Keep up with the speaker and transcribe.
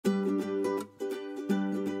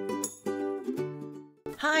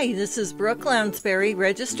Hi, this is Brooke Lounsbury,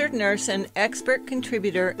 registered nurse and expert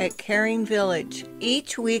contributor at CaringVillage.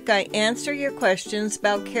 Each week I answer your questions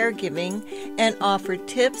about caregiving and offer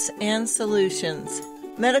tips and solutions.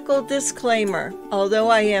 Medical disclaimer: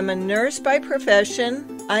 although I am a nurse by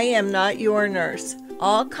profession, I am not your nurse.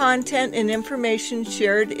 All content and information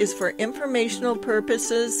shared is for informational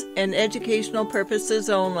purposes and educational purposes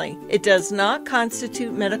only. It does not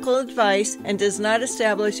constitute medical advice and does not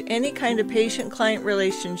establish any kind of patient-client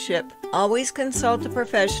relationship. Always consult a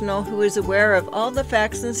professional who is aware of all the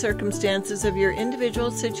facts and circumstances of your individual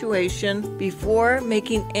situation before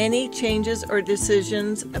making any changes or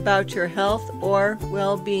decisions about your health or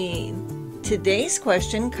well-being. Today's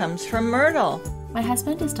question comes from Myrtle. My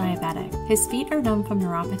husband is diabetic. His feet are numb from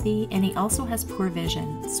neuropathy and he also has poor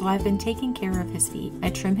vision, so I've been taking care of his feet. I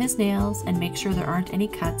trim his nails and make sure there aren't any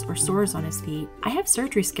cuts or sores on his feet. I have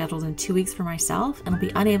surgery scheduled in 2 weeks for myself and will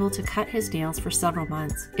be unable to cut his nails for several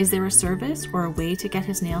months. Is there a service or a way to get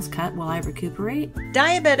his nails cut while I recuperate?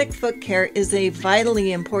 Diabetic foot care is a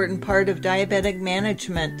vitally important part of diabetic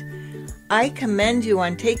management. I commend you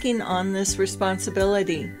on taking on this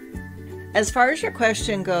responsibility. As far as your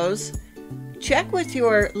question goes, check with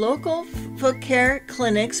your local foot care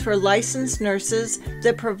clinics for licensed nurses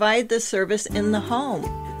that provide the service in the home.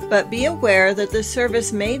 But be aware that the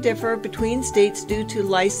service may differ between states due to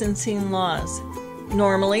licensing laws.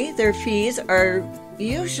 Normally, their fees are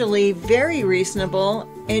usually very reasonable,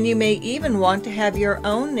 and you may even want to have your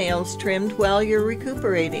own nails trimmed while you're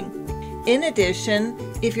recuperating. In addition,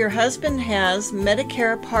 if your husband has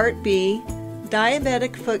Medicare Part B,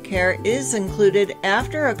 diabetic foot care is included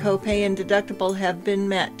after a copay and deductible have been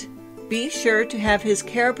met. Be sure to have his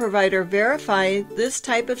care provider verify this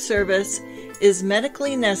type of service is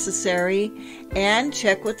medically necessary and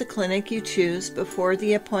check with the clinic you choose before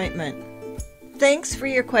the appointment. Thanks for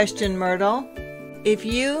your question, Myrtle. If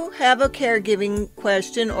you have a caregiving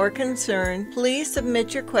question or concern, please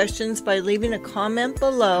submit your questions by leaving a comment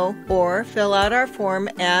below or fill out our form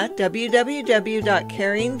at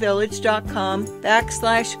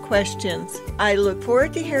www.caringvillage.com/questions. I look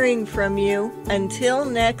forward to hearing from you. Until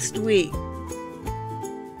next week.